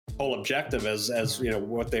whole objective as you know,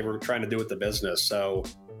 what they were trying to do with the business. So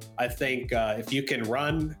I think if you can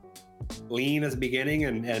run lean at the beginning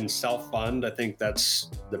and self-fund, I think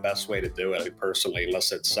that's the best way to do it, personally,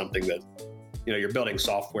 unless it's something that, you know, you're building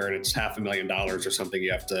software and it's $500,000 or something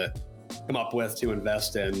you have to come up with to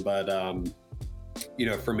invest in. But you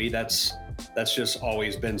know, for me, that's just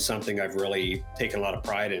always been something I've really taken a lot of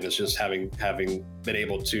pride in, is just having been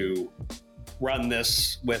able to run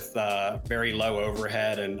this with very low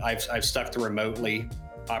overhead. And I've stuck to remotely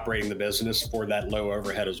operating the business for that low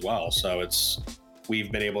overhead as well. So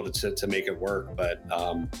we've been able to make it work. But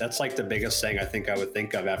that's like the biggest thing I think I would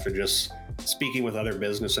think of after just speaking with other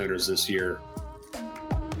business owners this year.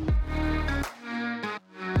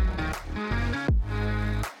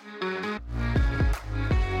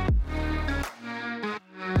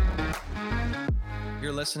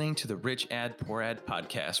 You're listening to the Rich Ad Poor Ad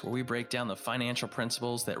podcast, where we break down the financial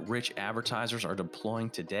principles that rich advertisers are deploying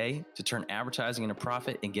today to turn advertising into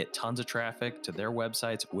profit and get tons of traffic to their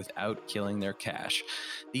websites without killing their cash.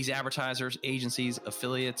 These advertisers, agencies,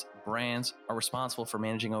 affiliates, brands are responsible for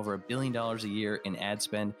managing over $1 billion a year in ad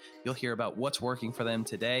spend. You'll hear about what's working for them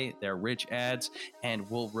today, their rich ads, and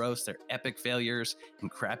we'll roast their epic failures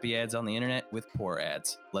and crappy ads on the internet with poor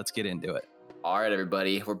ads. Let's get into it. All right,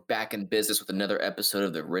 everybody, we're back in business with another episode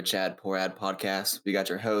of the Rich Ad Poor Ad podcast. We got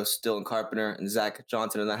your hosts, Dylan Carpenter and Zach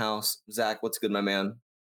Johnson in the house. Zach, what's good, my man?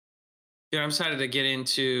 Yeah, I'm excited to get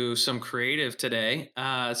into some creative today.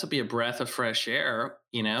 This will be a breath of fresh air,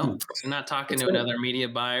 you know. So not talking to another media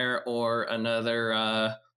buyer or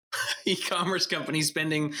another e-commerce company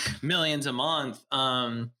spending millions a month.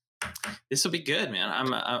 This will be good, man.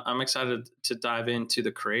 I'm excited to dive into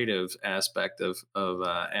the creative aspect of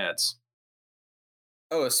ads.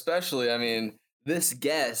 Oh, especially, I mean, this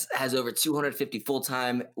guest has over 250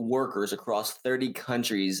 full-time workers across 30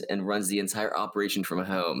 countries and runs the entire operation from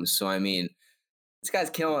home. So, I mean, this guy's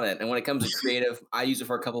killing it. And when it comes to creative, I use it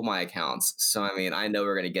for a couple of my accounts. So, I mean, I know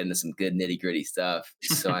we're going to get into some good nitty-gritty stuff.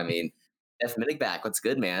 So, I mean, Jeff Minnick, what's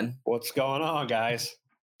good, man? What's going on, guys?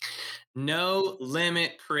 No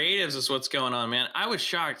Limit Creatives is what's going on, man. I was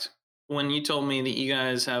shocked when you told me that you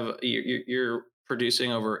guys have you're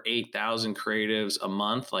producing over 8,000 creatives a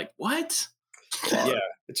month. Like, what? Yeah,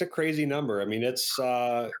 it's a crazy number. I mean, it's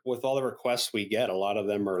with all the requests we get, a lot of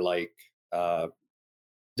them are like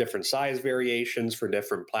different size variations for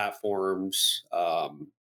different platforms,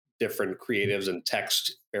 different creatives and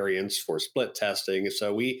text variants for split testing.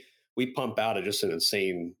 So we pump out just an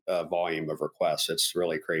insane volume of requests. It's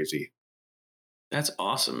really crazy. That's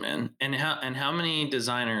awesome, man. And how many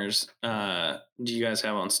designers do you guys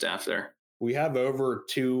have on staff there? We have over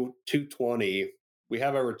 220. We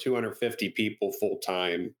have over 250 people full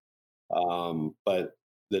time, but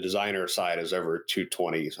the designer side is over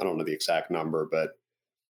 220. I don't know the exact number, but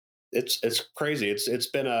it's crazy. It's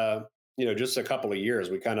been just a couple of years.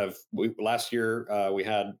 Last year we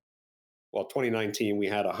had 2019 we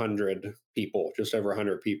had 100 people, just over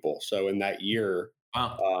 100 people. So in that year,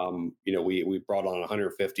 wow. We brought on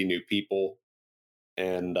 150 new people,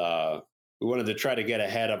 and we wanted to try to get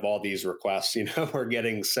ahead of all these requests. You know, we're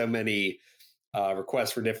getting so many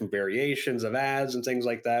requests for different variations of ads and things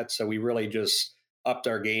like that. So we really just upped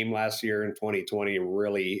our game last year in 2020 and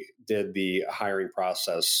really did the hiring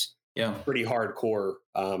process pretty hardcore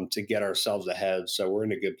to get ourselves ahead. So we're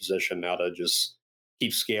in a good position now to just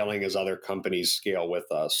keep scaling as other companies scale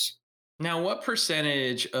with us. Now, what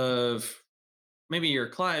percentage of maybe your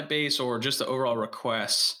client base or just the overall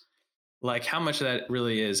requests, like how much of that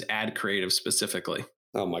really is ad creative specifically?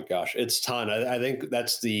 Oh my gosh, it's a ton. I think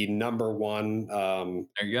that's the number one there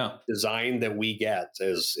you go. design that we get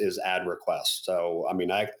is ad requests. So I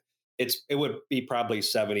mean, it would be probably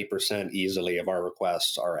 70% easily of our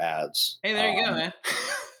requests are ads. Hey, there you go, man.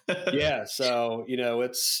 Yeah, so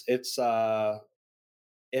it's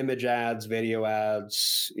image ads, video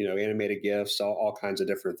ads, animated GIFs, all kinds of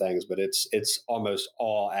different things, but it's almost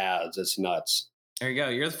all ads. It's nuts. There you go.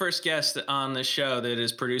 You're the first guest on the show that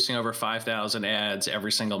is producing over 5,000 ads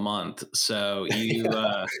every single month. So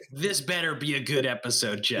this better be a good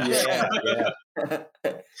episode, Jeff. Yeah.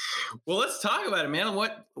 Well, let's talk about it, man.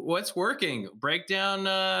 What's working? Break down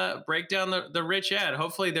the rich ad.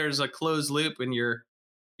 Hopefully there's a closed loop and you're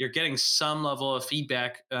getting some level of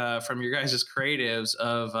feedback from your guys' creatives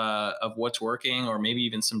of what's working, or maybe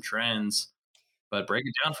even some trends. But break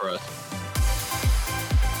it down for us.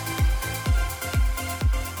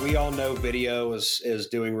 We all know video is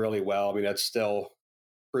doing really well. I mean, that still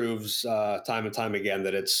proves time and time again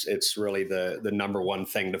that it's really the number one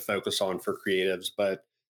thing to focus on for creatives. But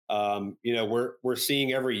we're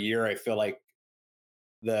seeing every year, I feel like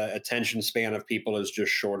the attention span of people is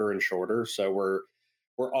just shorter and shorter. So we're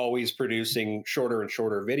always producing shorter and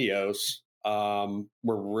shorter videos.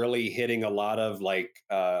 We're really hitting a lot of like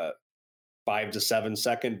 5 to 7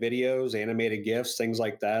 second videos, animated GIFs, things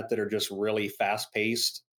like that are just really fast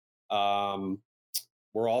paced. Um,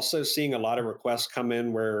 we're also seeing a lot of requests come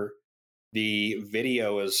in where the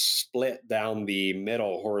video is split down the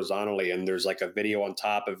middle horizontally, and there's like a video on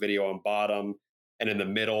top, a video on bottom, and in the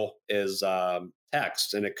middle is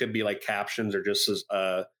text, and it could be like captions or just as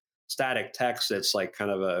static text that's like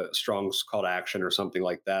kind of a strong call to action or something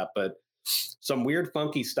like that. But some weird,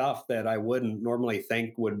 funky stuff that I wouldn't normally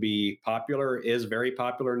think would be popular is very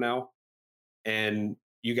popular now. And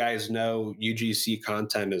you guys know UGC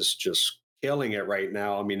content is just killing it right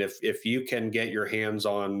now. I mean, if you can get your hands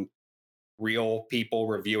on real people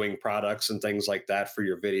reviewing products and things like that for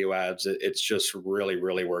your video ads, it's just really,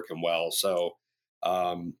 really working well. So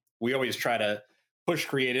we always try to push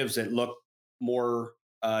creatives that look more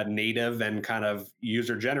native and kind of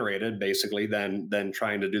user generated, basically, than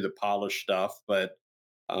trying to do the polished stuff. But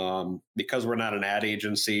because we're not an ad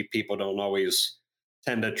agency, people don't always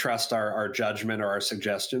tend to trust our judgment or our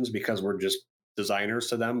suggestions because we're just designers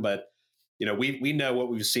to them. But we know what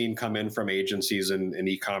we've seen come in from agencies and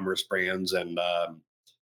e-commerce brands, and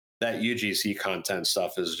that UGC content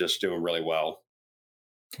stuff is just doing really well.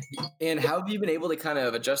 And how have you been able to kind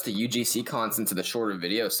of adjust the UGC content to the shorter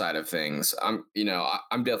video side of things? I'm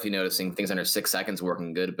definitely noticing things under 6 seconds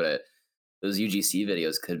working good, but those UGC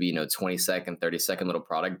videos could be 20-second, 30-second little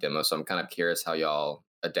product demos. So I'm kind of curious how y'all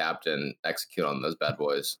adapt and execute on those bad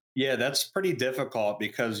boys. Yeah, that's pretty difficult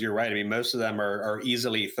because you're right. I mean, most of them are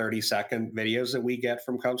easily 30-second videos that we get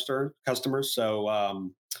from customers. So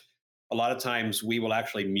a lot of times we will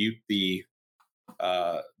actually mute the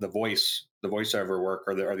voiceover work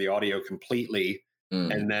or the audio completely,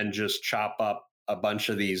 and then just chop up a bunch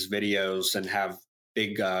of these videos and have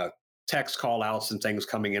big text call outs and things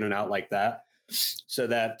coming in and out like that, so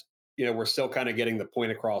that we're still kind of getting the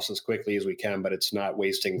point across as quickly as we can, but it's not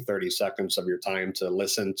wasting 30 seconds of your time to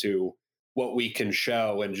listen to what we can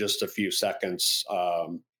show in just a few seconds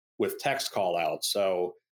with text call outs.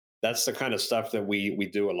 So that's the kind of stuff that we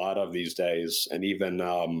do a lot of these days. And even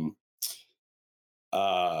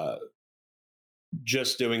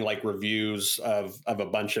just doing like reviews of a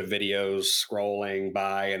bunch of videos scrolling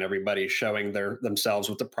by and everybody showing themselves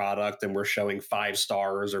with the product, and we're showing 5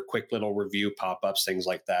 stars or quick little review pop-ups, things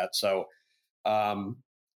like that. So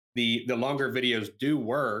the longer videos do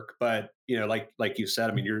work, but like you said,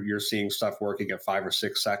 I mean, you're seeing stuff working at 5 or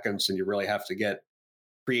 6 seconds, and you really have to get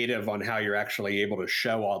creative on how you're actually able to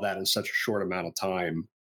show all that in such a short amount of time.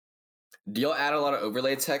 Do y'all add a lot of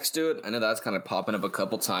overlay text to it? I know that's kind of popping up a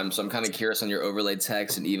couple times, so I'm kind of curious on your overlay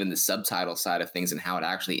text and even the subtitle side of things and how it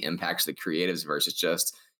actually impacts the creatives versus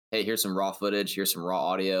just, hey, here's some raw footage, here's some raw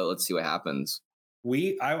audio, let's see what happens.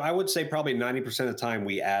 I would say probably 90% of the time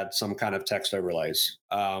we add some kind of text overlays,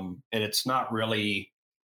 and it's not really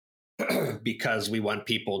because we want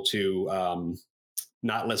people to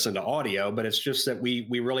not listen to audio, but it's just that we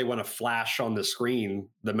really want to flash on the screen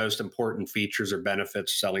the most important features or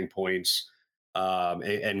benefits, selling points,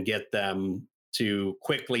 and get them to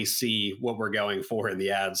quickly see what we're going for in the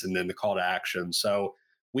ads and then the call to action. So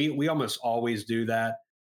we almost always do that.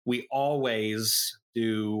 We always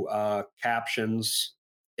do captions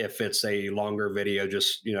if it's a longer video.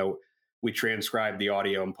 Just we transcribe the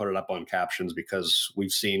audio and put it up on captions because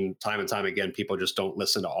we've seen time and time again people just don't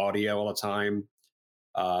listen to audio all the time.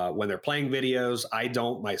 When they're playing videos, I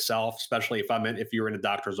don't myself, especially if you're in a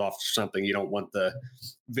doctor's office or something, you don't want the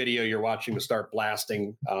video you're watching to start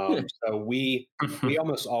blasting. So we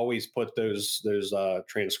almost always put those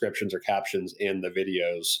transcriptions or captions in the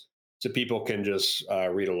videos so people can just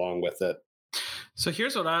read along with it. So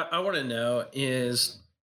here's what I want to know is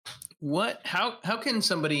how can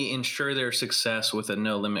somebody ensure their success with a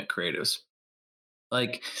No Limit Creatives?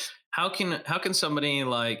 Like how can somebody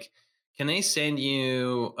can they send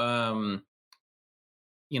you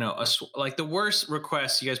like the worst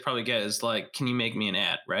request you guys probably get is like, can you make me an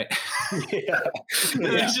ad, right? Yeah.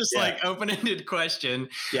 It's just like open-ended question.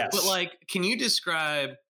 Yes. But like, can you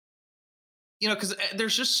describe, because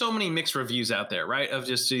there's just so many mixed reviews out there, right? Of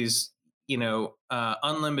just these,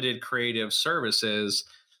 unlimited creative services,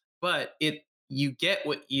 but you get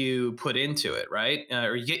what you put into it, right?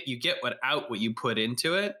 Or you get what you put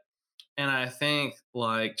into it. And I think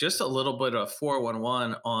like just a little bit of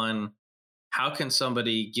 411 on how can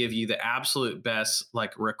somebody give you the absolute best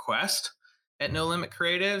like request at No Limit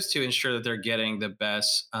Creatives to ensure that they're getting the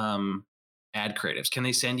best ad creatives. Can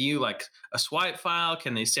they send you like a swipe file?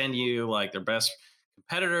 Can they send you like their best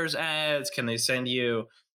competitors' ads? Can they send you,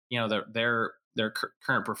 their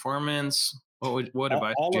current performance? What advice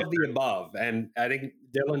would All you of have? the above. And I think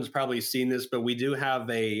Dylan's probably seen this, but we do have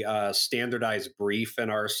a standardized brief in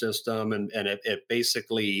our system, and it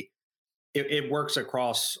basically it works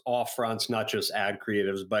across all fronts, not just ad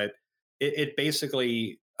creatives, but it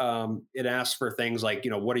basically it asks for things like,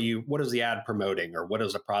 what is the ad promoting, or what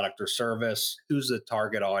is the product or service, who's the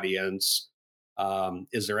target audience,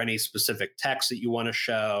 is there any specific text that you want to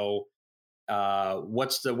show,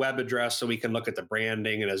 what's the web address so we can look at the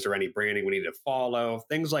branding, and is there any branding we need to follow.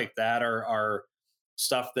 Things like that are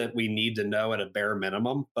stuff that we need to know at a bare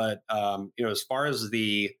minimum. But as far as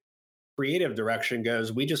the creative direction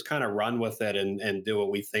goes, we just kind of run with it and do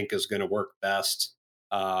what we think is going to work best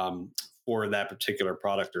for that particular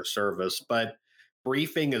product or service. But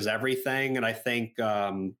briefing is everything, and I think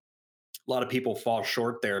a lot of people fall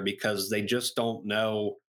short there because they just don't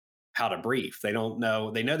know how to brief. They don't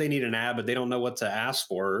know. They know they need an ad, but they don't know what to ask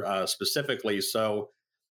for specifically. So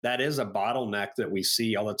that is a bottleneck that we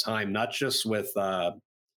see all the time, not just with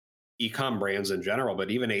e-com brands in general,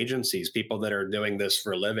 but even agencies, people that are doing this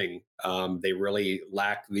for a living. They really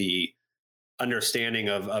lack the understanding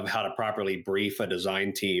of how to properly brief a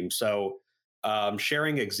design team. So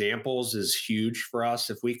sharing examples is huge for us.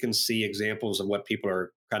 If we can see examples of what people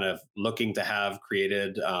are kind of looking to have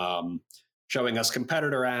created, showing us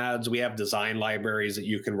competitor ads, we have design libraries that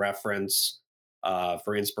you can reference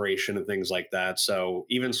for inspiration and things like that. So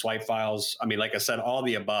even swipe files, I mean, like I said, all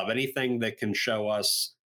the above, anything that can show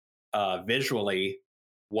us visually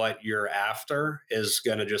what you're after is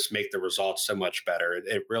going to just make the results so much better.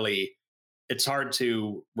 It really, it's hard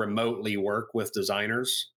to remotely work with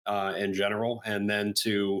designers in general, and then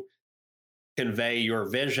to convey your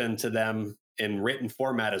vision to them in written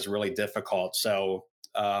format is really difficult. So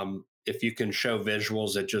if you can show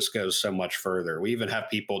visuals, it just goes so much further. We even have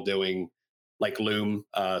people doing like Loom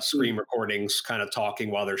screen recordings, kind of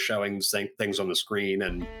talking while they're showing things on the screen,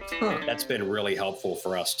 and that's been really helpful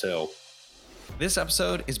for us too. This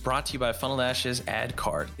episode is brought to you by Funnel Dash's Ad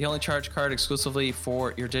Card, the only charge card exclusively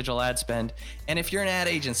for your digital ad spend. And if you're an ad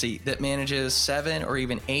agency that manages 7 or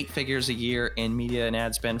even 8 figures a year in media and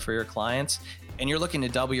ad spend for your clients, and you're looking to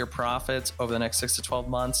double your profits over the next 6 to 12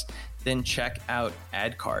 months, then check out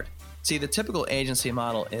Ad Card. See, the typical agency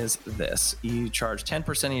model is this. You charge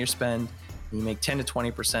 10% of your spend, and you make 10 to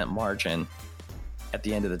 20% margin at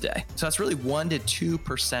the end of the day. So that's really 1 to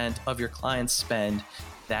 2% of your client's spend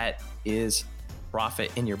that is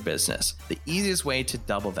profit in your business. The easiest way to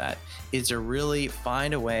double that is to really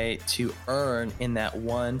find a way to earn in that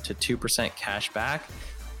 1 to 2% cash back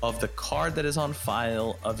of the card that is on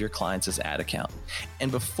file of your client's ad account.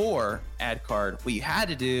 And before Ad Card, what you had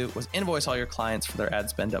to do was invoice all your clients for their ad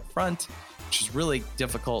spend up front, which is really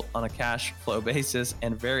difficult on a cash flow basis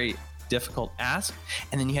and very difficult ask.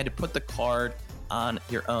 And then you had to put the card on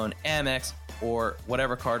your own Amex or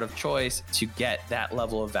whatever card of choice to get that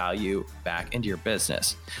level of value back into your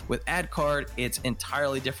business. With Ad Card, it's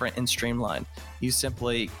entirely different and streamlined. You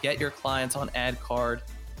simply get your clients on Ad Card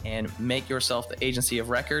and make yourself the agency of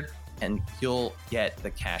record, and you'll get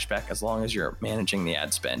the cash back as long as you're managing the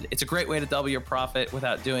ad spend. It's a great way to double your profit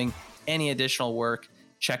without doing any additional work.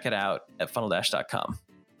 Check it out at funneldash.com.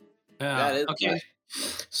 Okay.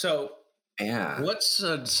 So Yeah. what's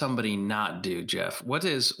somebody not do, Jeff? What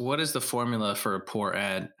is the formula for a poor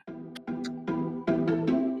ad?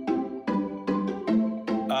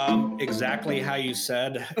 Exactly how you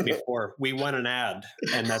said before. We want an ad,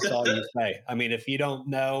 and that's all you say. I mean, if you don't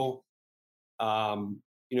know, from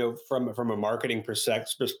a marketing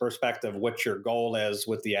perspective, what your goal is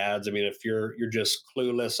with the ads. I mean, if you're just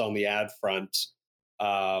clueless on the ad front,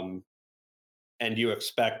 and you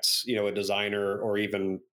expect a designer or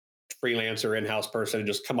even freelancer in-house person to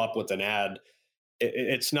just come up with an ad,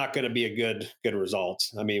 it's not going to be a good result.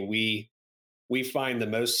 I mean, we find the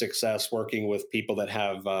most success working with people that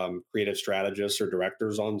have creative strategists or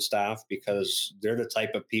directors on staff, because they're the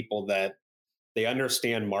type of people that they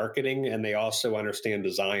understand marketing and they also understand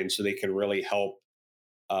design, so they can really help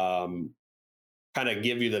kind of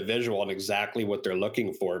give you the visual and exactly what they're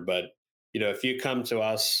looking for. But if you come to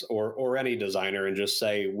us or any designer and just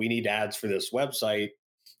say, we need ads for this website,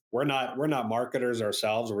 we're not marketers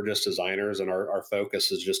ourselves. We're just designers, and our focus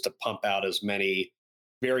is just to pump out as many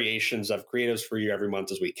variations of creatives for you every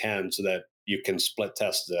month as we can, so that you can split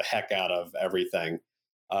test the heck out of everything.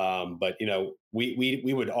 But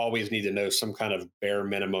we would always need to know some kind of bare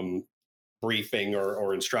minimum briefing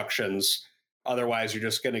or instructions. Otherwise, you're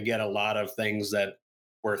just going to get a lot of things that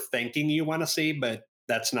we're thinking you want to see, but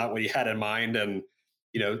that's not what you had in mind. And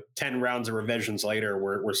 10 rounds of revisions later,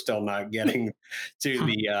 we're still not getting to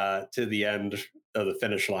the end of the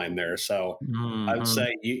finish line there. So I would Mhm.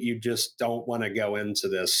 say you just don't want to go into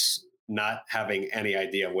this not having any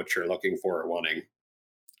idea what you're looking for or wanting.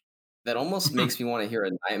 That almost makes me want to hear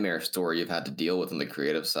a nightmare story you've had to deal with on the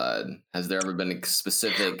creative side. Has there ever been a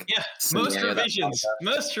specific Yeah, most scenario that revisions.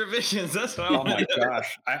 Most revisions. That's what I Oh want my to know.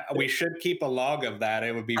 gosh, we should keep a log of that.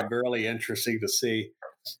 It would be really interesting to see.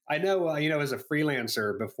 I know, as a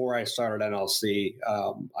freelancer before I started NLC,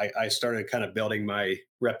 I started kind of building my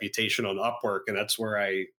reputation on Upwork, and that's where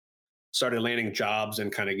I started landing jobs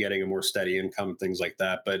and kind of getting a more steady income, things like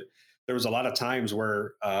that. But there was a lot of times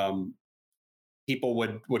where people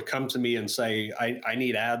would come to me and say, I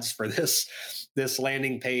need ads for this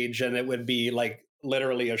landing page, and it would be like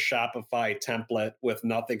literally a Shopify template with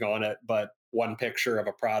nothing on it but one picture of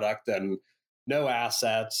a product and no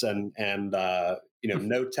assets and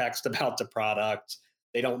no text about the product.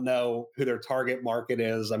 They don't know who their target market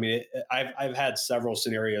is. I mean, I've had several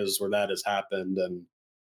scenarios where that has happened, and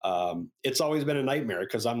it's always been a nightmare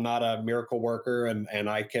because I'm not a miracle worker, and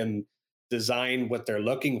I can design what they're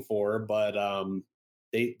looking for, but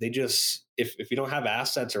they just if you don't have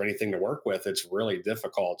assets or anything to work with, it's really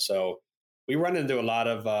difficult. So we run into a lot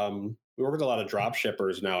of we work with a lot of drop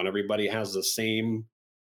shippers now, and everybody has the same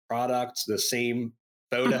products, the same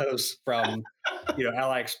photos from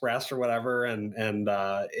AliExpress or whatever, and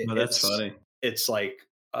Oh, that's funny. it's like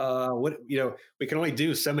what we can only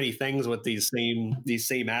do so many things with these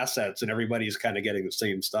same assets, and everybody's kind of getting the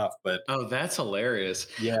same stuff. But Oh, that's hilarious.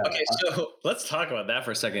 yeah, Okay, so let's talk about that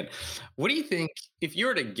for a second. What do you think, if you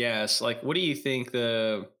were to guess, like what do you think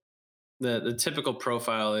the typical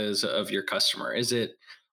profile is of your customer? Is it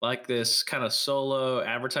like this kind of solo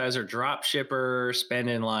advertiser drop shipper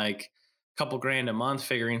spending like a couple grand a month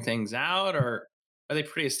figuring things out, or are they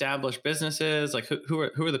pretty established businesses? Like who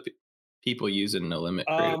are the people using No Limit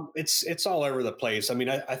Creative? it's all over the place. I mean,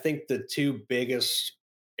 I think the two biggest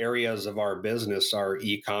areas of our business are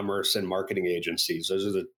e-commerce and marketing agencies.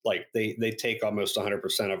 Those are they take almost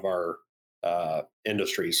 100% of our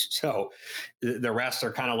industries. So the rest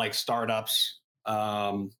are kind of like startups,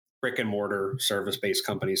 brick and mortar service based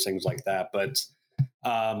companies, things like that. But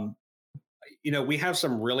um, we have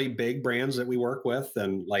some really big brands that we work with,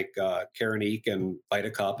 and like Karanique and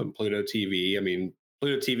Vita Cup and Pluto TV. I mean,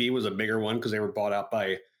 Pluto TV was a bigger one because they were bought out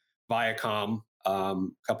by Viacom a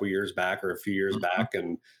couple years back or a few years Mhm. back,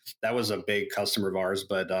 and that was a big customer of ours.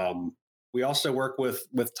 But we also work with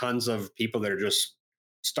tons of people that are just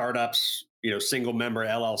startups, single member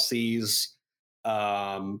LLCs.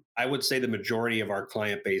 I would say the majority of our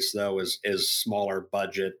client base, though, is smaller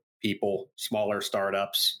budget people, smaller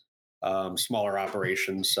startups, smaller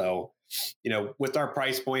operations. So, with our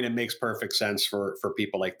price point, it makes perfect sense for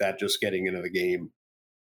people like that just getting into the game.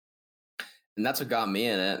 And that's what got me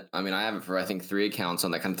in it. I mean, I have it for I think 3 accounts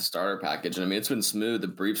on that kind of the starter package, and I mean it's been smooth. The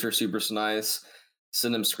briefs are super nice.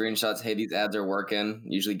 Send them screenshots. Hey, these ads are working.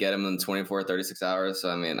 Usually get them in 24, 36 hours. So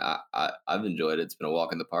I mean, I've enjoyed it. It's been a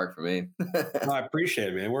walk in the park for me. No, I appreciate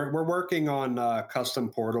it, man. We're working on a custom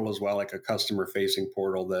portal as well, like a customer facing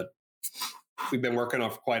portal that we've been working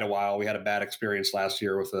on for quite a while. We had a bad experience last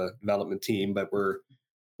year with a development team, but we're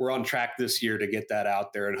on track this year to get that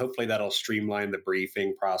out there, and hopefully that'll streamline the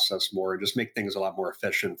briefing process more and just make things a lot more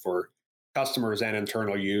efficient for customers and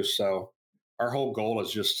internal use. So our whole goal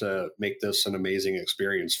is just to make this an amazing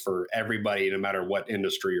experience for everybody, no matter what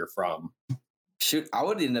industry you're from. Shoot, I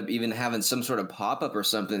would end up even having some sort of pop up or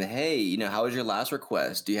something. Hey, how was your last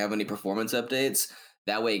request? Do you have any performance updates?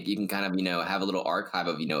 That way you can kind of, have a little archive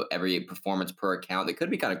of, every performance per account. That could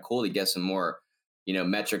be kind of cool to get some more,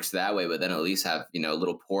 metrics that way, but then at least have, a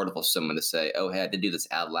little portal for someone to say, oh, hey, I did do this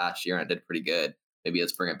ad last year and I did pretty good. Maybe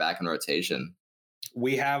let's bring it back in rotation.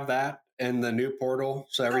 We have that in the new portal.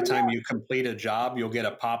 So every time you complete a job, you'll get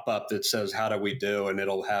a pop up that says, "How do we do?" And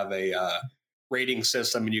it'll have a rating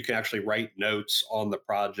system, and you can actually write notes on the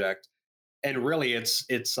project. And really, I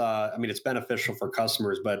mean, it's beneficial for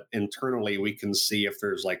customers, but internally, we can see if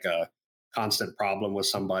there's like a constant problem with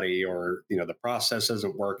somebody, or the process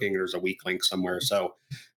isn't working, there's a weak link somewhere. So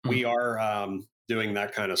we Mhm. are doing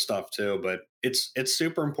that kind of stuff too. But it's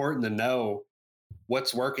super important to know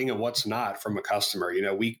what's working and what's not from a customer.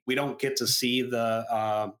 We don't get to see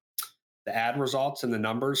the ad results and the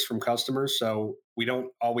numbers from customers, so we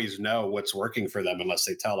don't always know what's working for them unless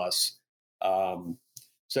they tell us. Um,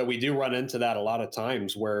 so we do run into that a lot of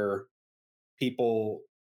times where people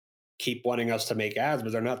keep wanting us to make ads,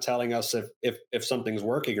 but they're not telling us if something's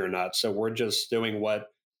working or not. So we're just doing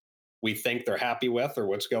what we think they're happy with or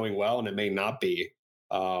what's going well, and it may not be.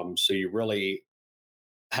 So you really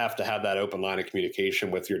have to have that open line of communication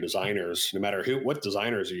with your designers, no matter what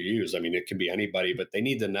designers you use. I mean, it can be anybody, but they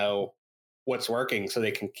need to know what's working so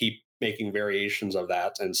they can keep making variations of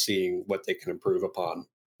that and seeing what they can improve upon.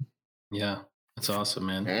 Yeah, that's awesome,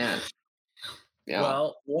 man. Man, yeah.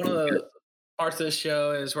 Well, one of the parts of this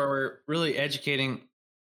show is where we're really educating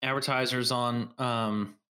advertisers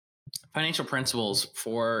on financial principles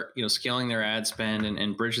for scaling their ad spend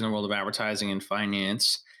and bridging the world of advertising and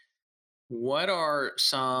finance. What are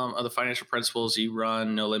some of the financial principles you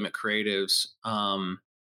run No Limit Creatives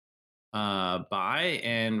by,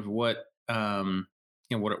 and what are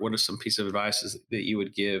some piece of advice that you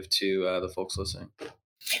would give to the folks listening?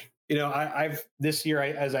 I've this year,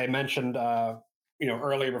 as I mentioned,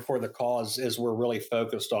 earlier before the call, is we're really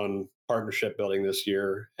focused on partnership building this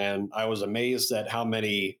year, and I was amazed at how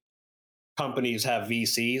many companies have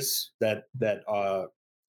VCs that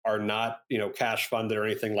are not cash funded or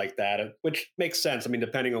anything like that, which makes sense. I mean,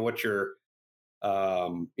 depending on what you're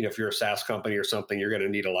if you're a SaaS company or something, you're going to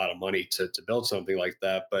need a lot of money to build something like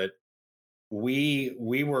that. But we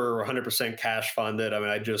were 100% cash funded. I mean,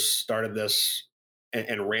 I just started this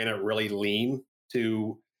and ran it really lean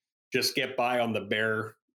to just get by on the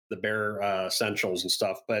bare essentials and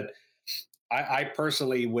stuff. But I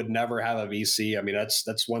personally would never have a VC. I mean,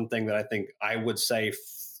 that's one thing that I think I would say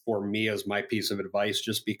for me as my piece of advice,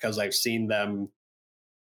 just because I've seen them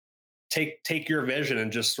take your vision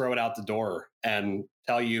and just throw it out the door and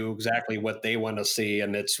tell you exactly what they want to see,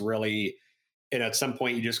 and it's really, and at some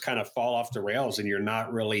point you just kind of fall off the rails and you're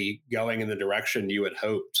not really going in the direction you had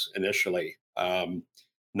hoped initially.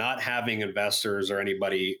 Not having investors or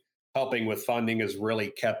anybody helping with funding has really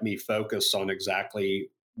kept me focused on exactly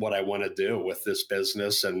what I want to do with this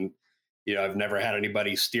business. And I've never had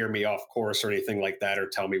anybody steer me off course or anything like that, or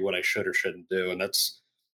tell me what I should or shouldn't do. And that's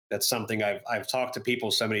something I've talked to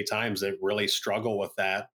people so many times that really struggle with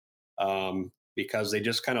that, because they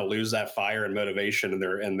just kind of lose that fire and motivation,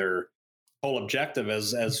 and their whole objective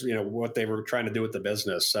as what they were trying to do with the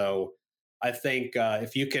business. So I think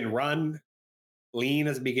if you can run lean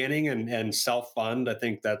at the beginning and self fund, I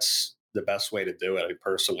think that's the best way to do it. I mean,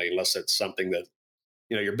 personally, unless it's something that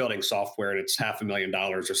you're building software and it's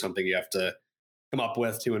 $500,000 or something you have to come up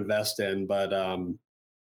with to invest in. But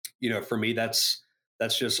for me, that's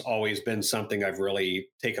just always been something I've really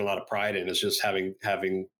taken a lot of pride in, is just having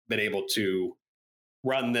been able to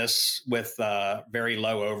run this with very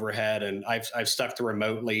low overhead, and I've stuck to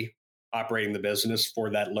remotely operating the business for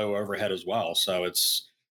that low overhead as well. So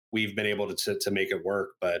we've been able to make it work.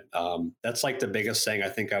 But that's like the biggest thing I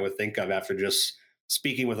think I would think of after just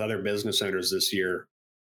speaking with other business owners this year.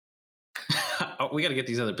 We got to get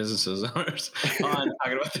these other businesses owners on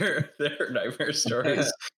talking about their nightmare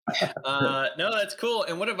stories. No, that's cool.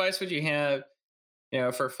 And what advice would you have,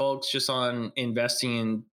 for folks just on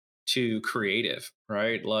investing into creative,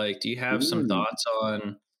 right? Like, do you have some thoughts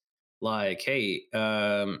on, like, hey,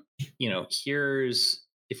 here's,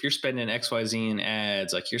 if you're spending XYZ in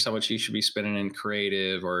ads, like, here's how much you should be spending in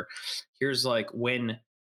creative, or here's like when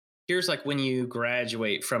you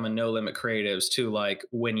graduate from a No Limit Creatives to like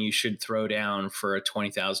when you should throw down for a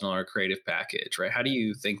 $20,000 creative package, right? How do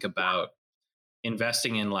you think about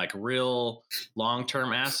investing in like real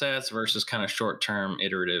long-term assets versus kind of short-term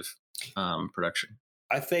iterative production?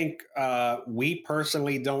 I think we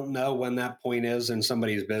personally don't know when that point is in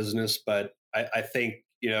somebody's business, but I think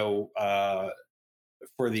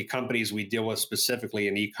for the companies we deal with, specifically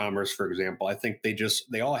in e-commerce, for example, I think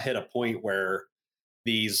they all hit a point where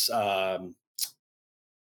these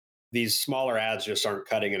smaller ads just aren't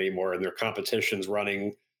cutting anymore, and their competition's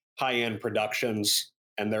running high-end productions,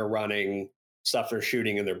 and they're running stuff they're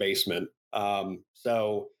shooting in their basement.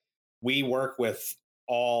 So we work with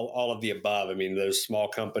all of the above. I mean, there's small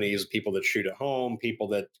companies, people that shoot at home, people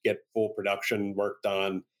that get full production work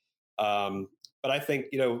done. But I think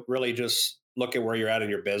really just look at where you're at in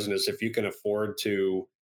your business. If you can afford to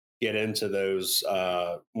get into those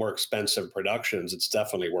more expensive productions, it's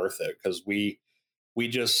definitely worth it, because we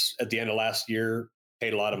just at the end of last year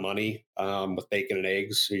paid a lot of money with Bacon and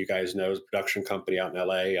Eggs, who you guys know is a production company out in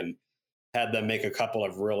LA, and had them make a couple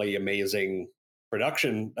of really amazing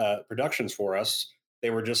productions for us. They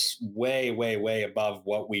were just way, way, way above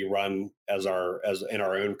what we run as in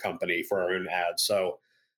our own company for our own ads. So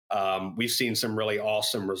we've seen some really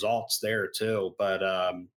awesome results there too. But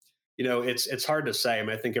it's hard to say. I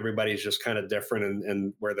mean, I think everybody's just kind of different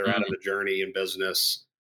in where they're at in the journey in business.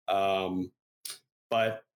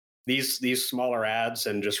 But these smaller ads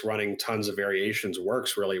and just running tons of variations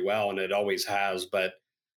works really well, and it always has. But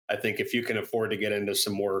I think if you can afford to get into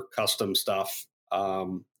some more custom stuff,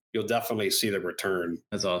 you'll definitely see the return.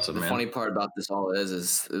 That's awesome, The man. funny part about this all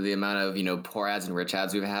is the amount of, poor ads and rich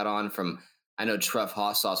ads we've had on from, I know Truff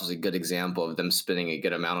Hot Sauce was a good example of them spending a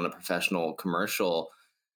good amount on a professional commercial,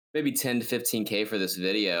 maybe 10 to 15K for this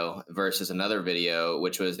video versus another video,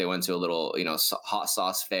 which was they went to a little, hot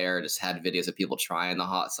sauce fair, just had videos of people trying the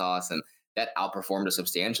hot sauce, and that outperformed it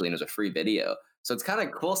substantially, and it was a free video. So it's kind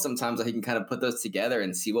of cool sometimes that you can kind of put those together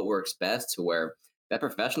and see what works best, to where that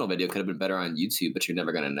professional video could have been better on YouTube, but you're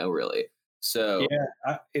never going to know really. So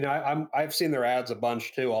Yeah, I've seen their ads a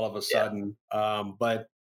bunch too, all of a sudden. But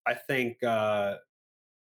I think the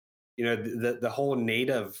whole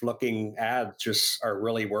native looking ads just are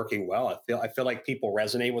really working well. I feel like people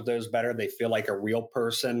resonate with those better. They feel like a real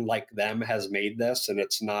person like them has made this, and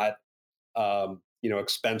it's not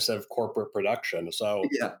expensive corporate production. So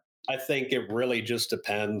yeah, I think it really just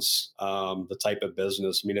depends the type of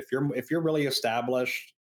business. I mean, if you're really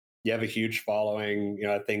established, you have a huge following.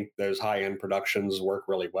 I think those high end productions work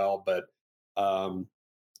really well. But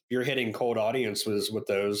you're hitting cold audiences with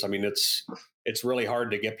those. I mean, it's really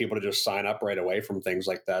hard to get people to just sign up right away from things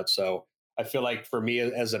like that. So I feel like for me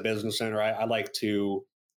as a business owner, I like to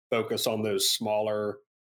focus on those smaller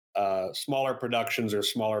productions or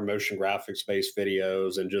smaller motion graphics based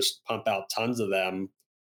videos and just pump out tons of them.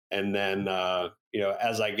 And then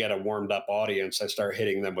as I get a warmed up audience, I start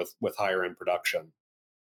hitting them with higher end production.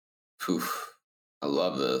 Oof, I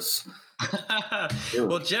love this.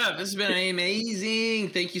 Well, Jeff, this has been amazing.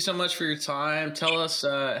 Thank you so much for your time. Tell us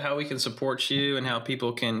how we can support you and how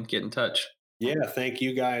people can get in touch. Yeah, thank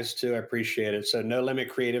you guys too. I appreciate it. So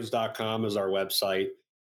nolimitcreatives.com is our website.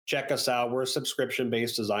 Check us out. We're a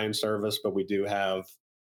subscription-based design service, but we do have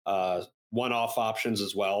one-off options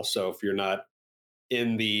as well. So if you're not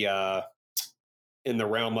in the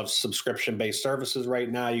realm of subscription-based services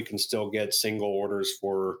right now, you can still get single orders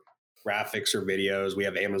for graphics or videos. We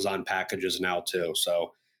have Amazon packages now too.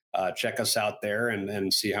 So check us out there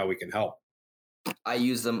and see how we can help. I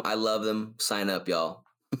use them. I love them. Sign up, y'all.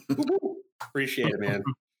 Appreciate it, man.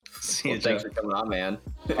 Thanks for coming on, man.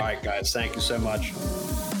 All right, guys. Thank you so much.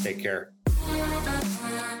 Take care.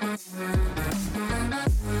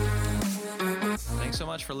 Thanks so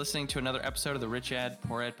much for listening to another episode of the Rich Ad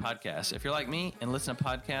Poor Ad podcast. If you're like me and listen to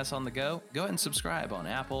podcasts on the go ahead and subscribe on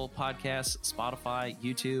Apple Podcasts, Spotify,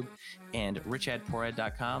 YouTube, and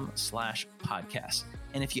richadpoorad.com/podcast.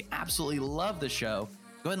 And if you absolutely love the show,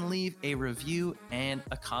 go ahead and leave a review and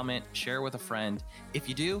a comment, share with a friend. If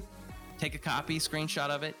you do, take a copy, screenshot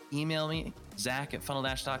of it, email me,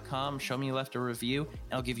 Zach@funneldash.com, show me you left a review,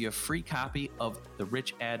 and I'll give you a free copy of the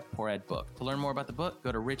Rich Ad Poor Ad book. To learn more about the book,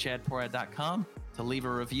 go to richadpoorad.com. To leave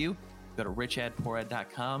a review, go to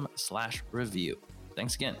richadpoorad.com/review.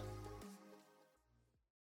 Thanks again.